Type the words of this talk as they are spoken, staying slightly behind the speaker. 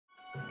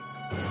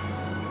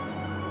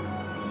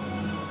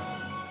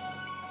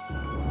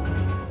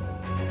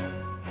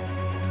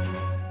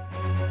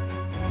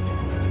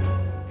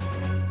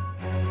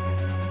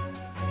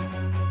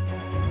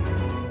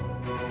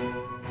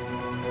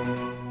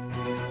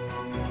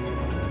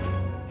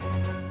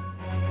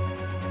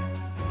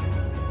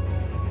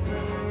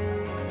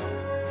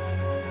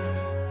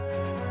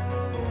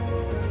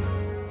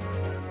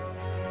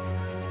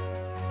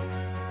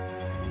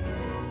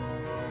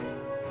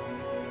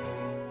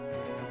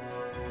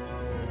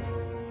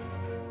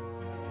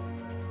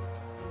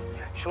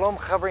Shalom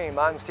Chavrim,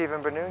 I'm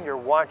Stephen Ben-Nun. You're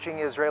watching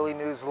Israeli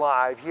News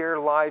Live, here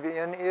live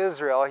in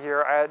Israel, here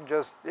at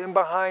just in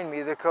behind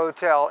me, the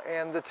Kotel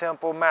and the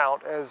Temple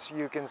Mount, as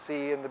you can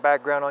see in the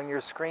background on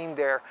your screen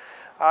there.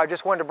 I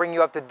just wanted to bring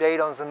you up to date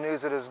on some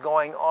news that is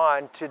going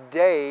on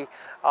today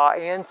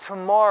and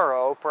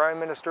tomorrow. Prime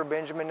Minister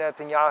Benjamin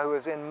Netanyahu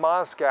is in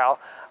Moscow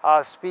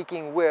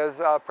speaking with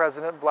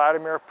President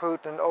Vladimir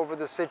Putin over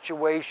the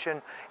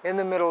situation in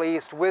the Middle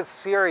East with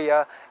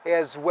Syria,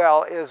 as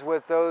well as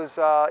with those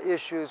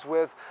issues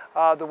with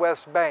the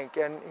West Bank.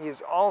 And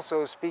he's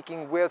also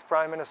speaking with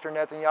Prime Minister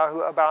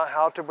Netanyahu about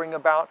how to bring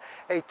about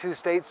a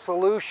two-state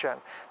solution.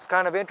 It's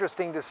kind of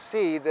interesting to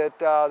see that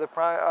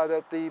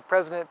the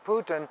President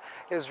Putin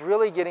is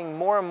really getting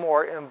more and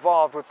more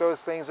involved with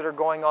those things that are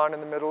going on in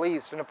the Middle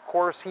East. And of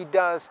course, he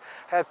does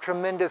have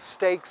tremendous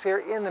stakes here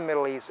in the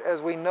Middle East.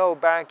 As we know,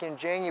 back in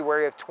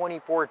January of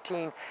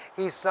 2014,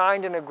 he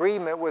signed an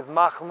agreement with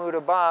Mahmoud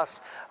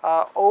Abbas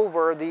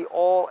over the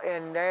oil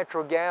and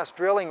natural gas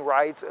drilling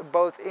rights,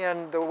 both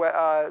in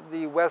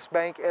the West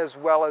Bank as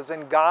well as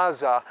in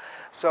Gaza.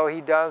 So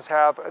he does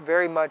have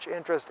very much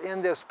interest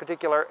in this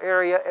particular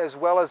area, as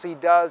well as he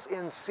does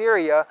in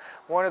Syria,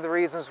 one of the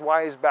reasons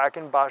why he's back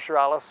in Bashar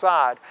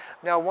al-Assad.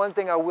 Now, one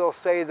thing I will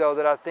say, though,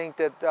 that I think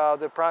that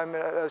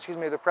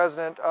the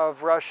President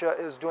of Russia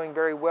is doing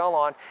very well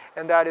on,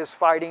 and that is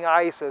fighting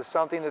ISIS,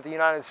 something that the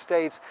United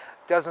States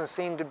doesn't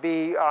seem to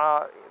be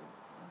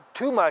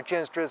too much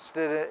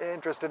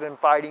interested in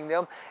fighting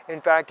them.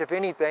 In fact, if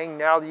anything,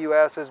 now the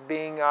U.S. is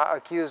being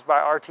accused by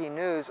RT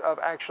News of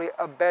actually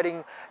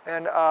abetting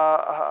and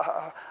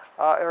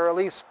or at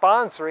least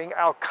sponsoring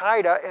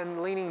Al-Qaeda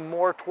and leaning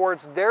more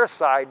towards their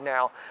side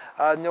now.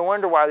 No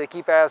wonder why they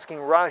keep asking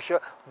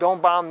Russia,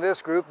 don't bomb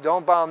this group,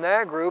 don't bomb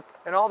that group,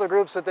 and all the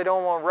groups that they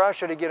don't want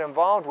Russia to get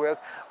involved with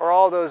are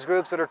all those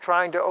groups that are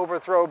trying to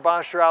overthrow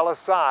Bashar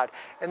al-Assad.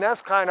 And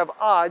that's kind of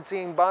odd,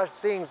 seeing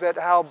that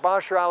how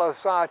Bashar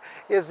al-Assad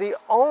is the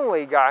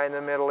only guy in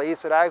the Middle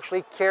East that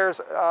actually cares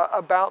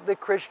about the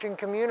Christian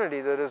community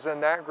that is in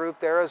that group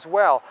there as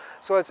well.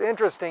 So it's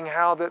interesting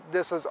how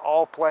this is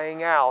all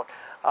playing out.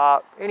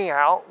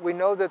 Anyhow, we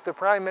know that the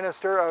Prime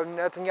Minister of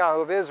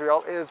Netanyahu of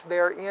Israel is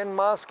there in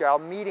Moscow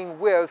meeting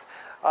with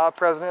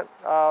President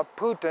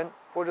Putin.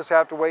 We'll just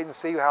have to wait and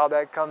see how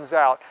that comes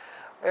out.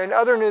 And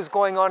other news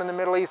going on in the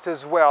Middle East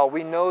as well.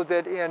 We know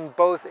that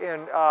both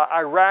in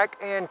Iraq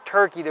and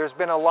Turkey, there's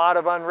been a lot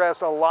of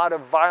unrest, a lot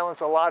of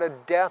violence, a lot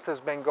of death has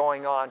been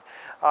going on.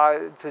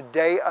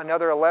 Today,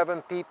 another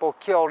 11 people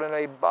killed in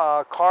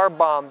a car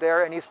bomb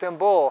there in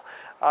Istanbul.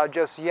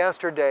 Just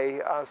yesterday,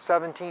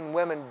 17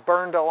 women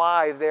burned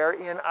alive there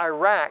in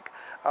Iraq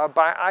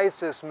by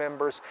ISIS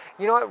members.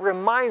 You know, it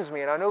reminds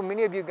me, and I know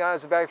many of you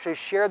guys have actually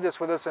shared this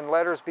with us in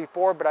letters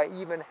before, but I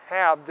even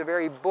have the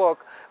very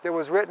book that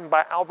was written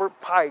by Albert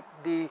Pike,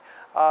 the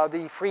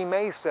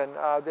Freemason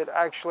that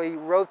actually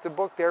wrote the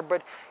book there.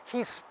 But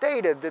he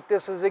stated that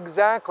this is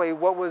exactly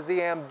what was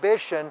the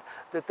ambition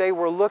that they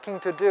were looking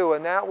to do,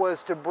 and that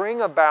was to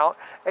bring about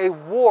a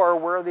war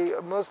where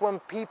the Muslim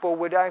people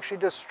would actually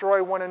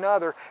destroy one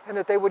another, and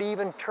that they would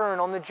even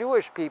turn on the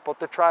Jewish people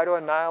to try to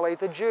annihilate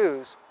the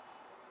Jews.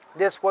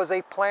 This was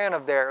a plan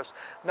of theirs,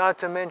 not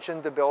to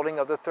mention the building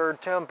of the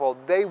third temple.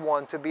 They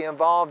want to be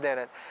involved in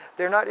it.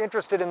 They're not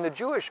interested in the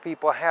Jewish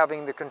people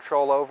having the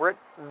control over it.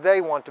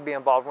 They want to be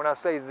involved. When I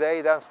say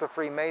they, that's the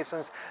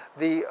Freemasons,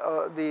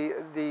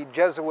 the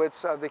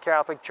Jesuits of the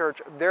Catholic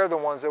Church. They're the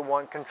ones that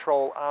want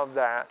control of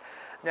that.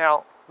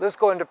 Now, let's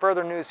go into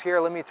further news here.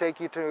 Let me take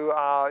you to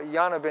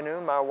Yana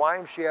Ben-Nun, my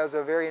wife. She has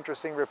a very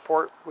interesting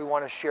report we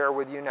want to share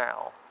with you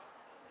now.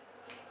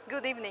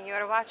 Good evening, you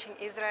are watching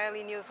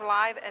Israeli News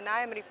Live, and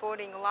I am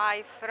reporting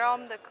live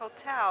from the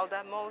Kotel,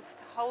 the most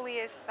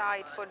holiest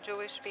site for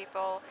Jewish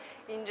people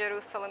in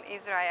Jerusalem,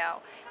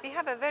 Israel. We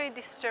have a very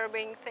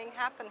disturbing thing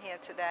happen here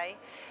today.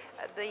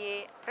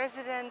 The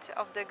president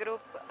of the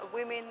group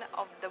Women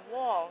of the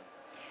Wall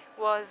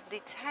was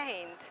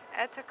detained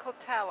at the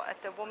Kotel,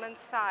 at the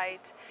women's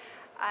site,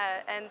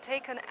 and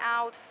taken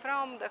out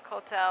from the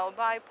Kotel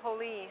by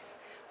police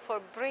for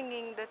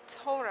bringing the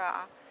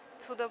Torah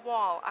to the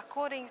wall.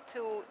 According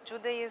to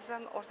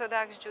Judaism,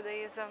 Orthodox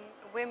Judaism,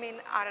 women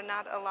are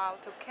not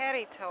allowed to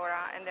carry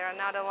Torah, and they are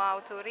not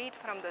allowed to read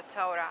from the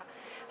Torah.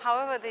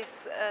 However,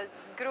 this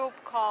group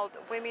called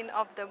Women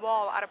of the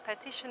Wall are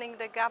petitioning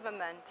the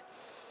government,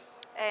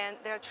 and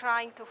they're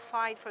trying to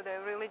fight for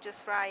their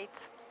religious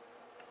rights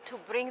to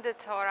bring the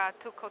Torah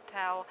to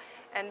Kotel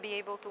and be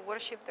able to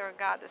worship their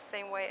God the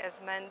same way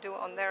as men do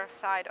on their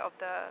side of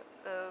the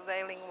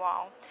Wailing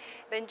Wall.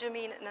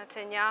 Benjamin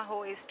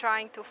Netanyahu is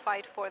trying to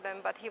fight for them,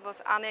 but he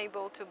was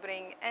unable to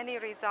bring any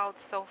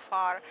results so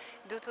far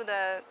due to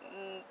the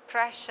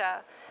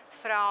pressure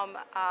from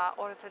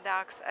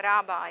Orthodox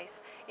rabbis.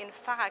 In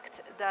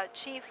fact, the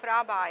chief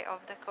rabbi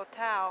of the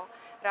Kotel,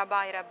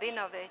 Rabbi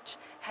Rabinovich,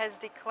 has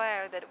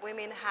declared that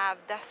women have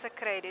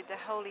desecrated the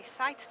holy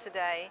site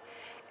today,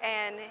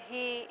 and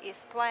he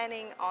is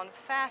planning on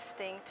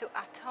fasting to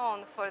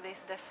atone for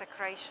this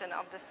desecration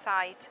of the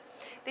site.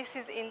 This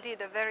is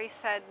indeed a very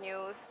sad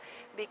news,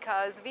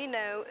 because we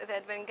know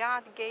that when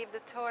God gave the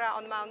Torah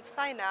on Mount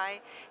Sinai,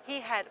 He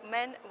had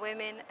men,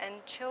 women,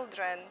 and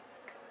children,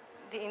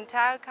 the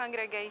entire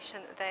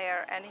congregation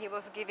there, and He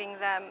was giving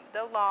them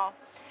the law.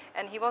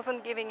 And He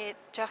wasn't giving it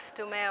just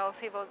to males,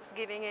 He was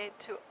giving it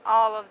to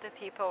all of the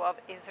people of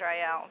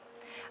Israel.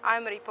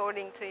 I'm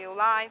reporting to you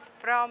live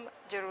from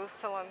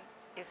Jerusalem,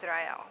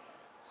 Israel.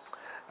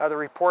 The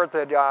report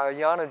that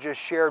Yana just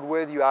shared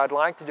with you, I'd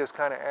like to just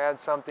kind of add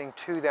something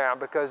to that,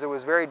 because it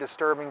was very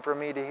disturbing for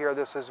me to hear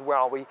this as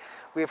well.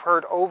 We've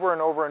heard over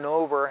and over and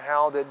over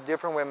how that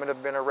different women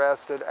have been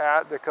arrested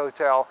at the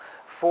Kotel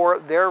for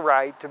their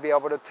right to be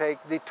able to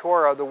take the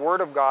Torah, the Word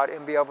of God,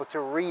 and be able to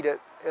read it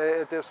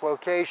at this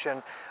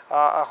location,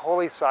 a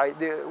holy site,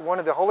 one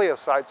of the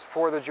holiest sites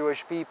for the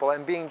Jewish people.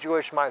 And being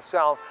Jewish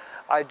myself,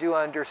 I do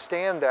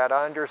understand that.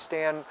 I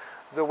understand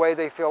the way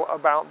they feel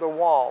about the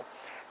wall.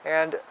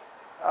 And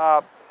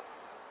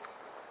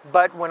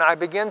but when I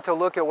begin to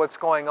look at what's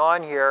going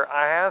on here,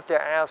 I have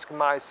to ask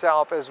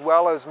myself, as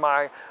well as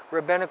my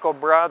rabbinical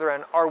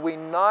brethren, are we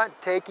not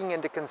taking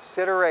into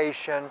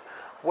consideration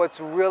what's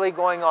really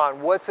going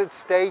on? What's at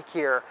stake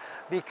here?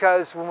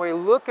 Because when we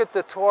look at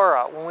the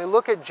Torah, when we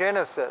look at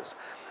Genesis,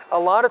 a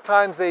lot of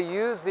times they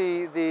use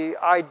the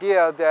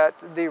idea that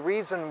the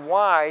reason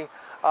why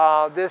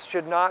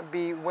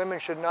women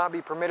should not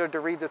be permitted to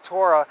read the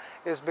Torah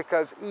is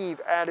because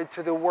Eve added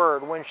to the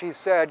word when she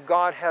said,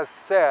 God hath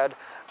said,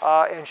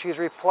 and she's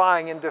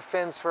replying in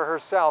defense for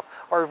herself,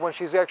 or when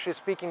she's actually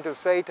speaking to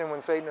Satan,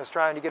 when Satan is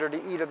trying to get her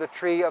to eat of the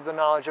tree of the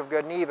knowledge of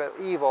good and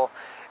evil.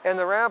 And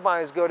the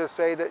rabbis go to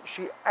say that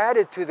she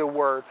added to the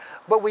word,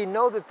 but we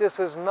know that this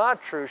is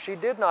not true. She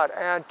did not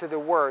add to the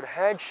word.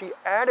 Had she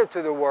added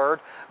to the word,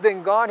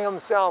 then God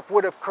Himself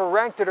would have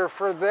corrected her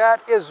for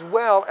that, as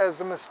well as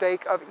the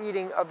mistake of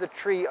eating of the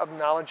tree of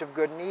knowledge of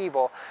good and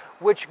evil,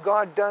 which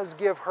God does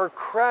give her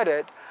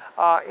credit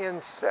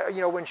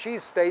when she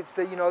states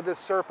that, the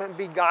serpent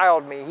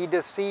beguiled me, he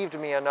deceived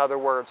me, in other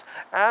words.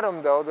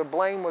 Adam, though, the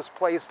blame was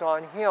placed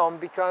on him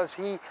because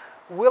he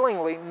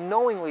willingly,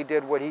 knowingly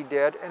did what he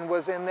did and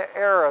was in the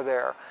error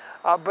there,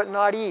 but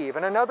not Eve.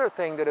 And another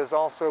thing that is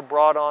also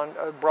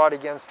brought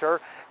against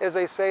her is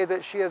they say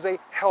that she is a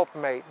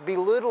helpmate,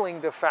 belittling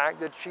the fact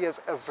that she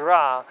is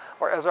Ezra,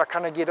 or Ezra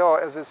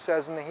Kanagiddo, as it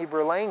says in the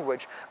Hebrew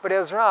language. But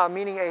Ezra,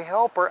 meaning a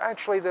helper,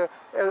 actually the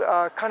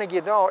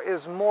Kanagiddo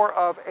is more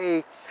of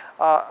a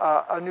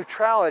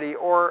neutrality,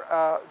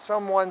 or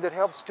someone that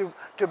helps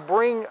to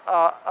bring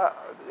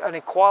an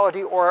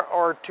equality,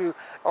 or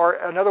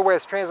another way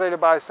it's translated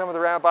by some of the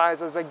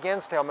rabbis as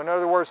against him. In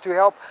other words, to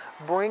help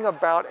bring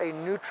about a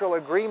neutral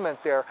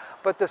agreement there.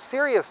 But the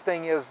serious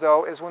thing is,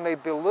 though, is when they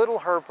belittle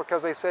her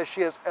because they say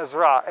she is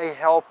Ezra, a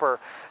helper.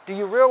 Do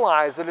you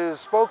realize that it is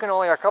spoken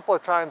only a couple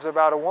of times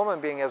about a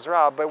woman being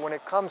Ezra, but when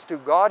it comes to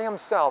God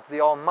Himself,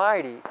 the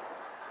Almighty,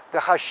 the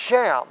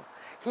Hashem,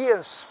 He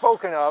is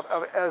spoken of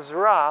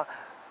Ezra,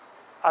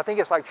 I think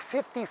it's like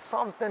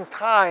 50-something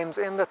times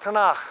in the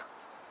Tanakh.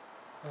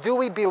 Do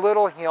we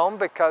belittle Him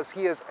because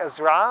He is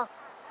Ezra?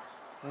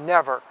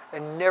 Never,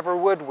 and never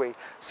would we.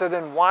 So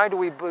then why do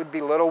we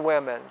belittle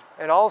women?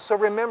 And also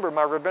remember,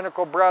 my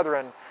rabbinical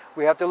brethren,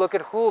 we have to look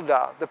at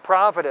Huldah, the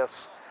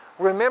prophetess.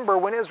 Remember,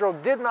 when Israel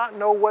did not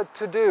know what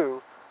to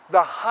do,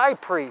 the high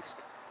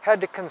priest had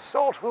to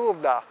consult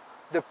Huldah,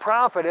 the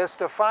prophetess,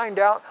 to find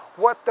out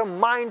what the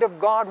mind of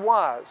God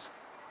was.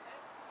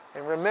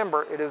 And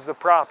remember, it is the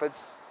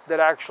prophets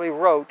that actually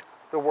wrote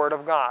the Word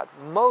of God.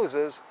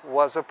 Moses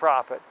was a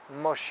prophet.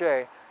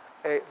 Moshe,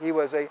 he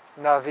was a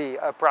Navi,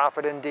 a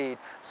prophet indeed.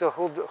 So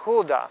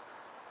Huldah,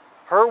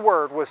 her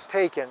word was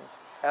taken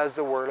as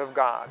the Word of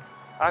God.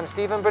 I'm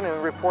Stephen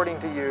Benoon reporting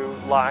to you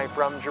live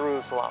from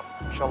Jerusalem.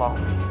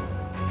 Shalom.